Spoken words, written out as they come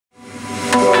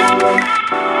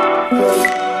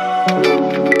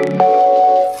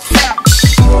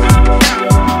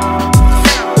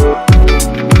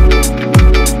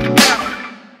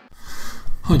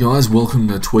guys, welcome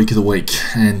to Tweak of the Week,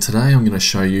 and today I'm going to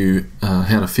show you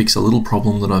how to fix a little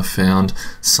problem that I've found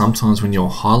sometimes when your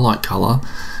highlight color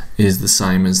is the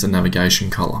same as the navigation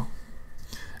color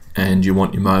and you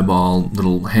want your mobile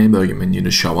little hamburger menu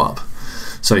to show up.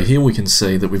 So here we can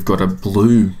see that we've got a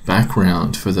blue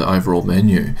background for the overall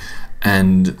menu,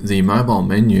 and the mobile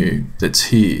menu that's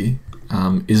here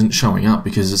isn't showing up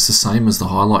because it's the same as the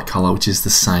highlight color, which is the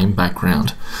same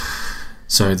background.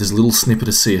 So there's a little snippet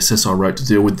of CSS I wrote to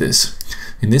deal with this.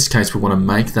 In this case, we want to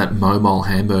make that mobile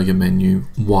hamburger menu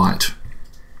white.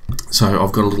 So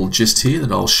I've got a little gist here that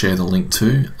I'll share the link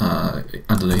to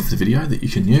underneath the video that you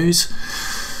can use.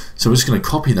 So we're just going to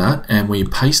copy that and we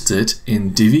paste it in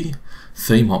Divi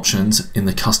theme options in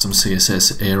the custom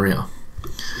CSS area.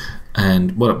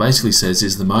 And what it basically says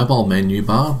is the mobile menu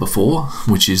bar before,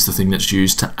 which is the thing that's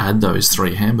used to add those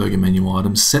three hamburger menu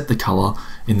items, set the color,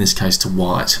 in this case, to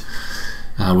white.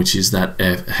 Which is that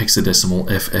hexadecimal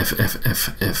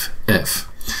FFFFF.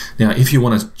 Now, if you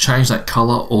want to change that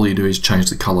color, all you do is change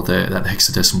the color there. That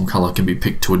hexadecimal color can be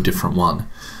picked to a different one.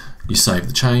 You save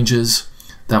the changes.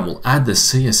 That will add the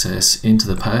CSS into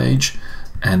the page,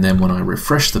 and then when I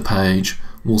refresh the page,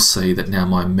 we'll see that now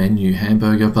my menu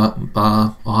hamburger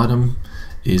bar item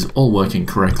is all working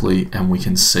correctly, and we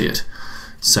can see it.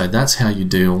 So that's how you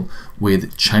deal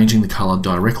with changing the color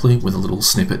directly with a little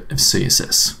snippet of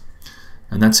CSS.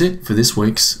 And that's it for this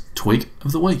week's Tweak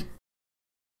of the Week.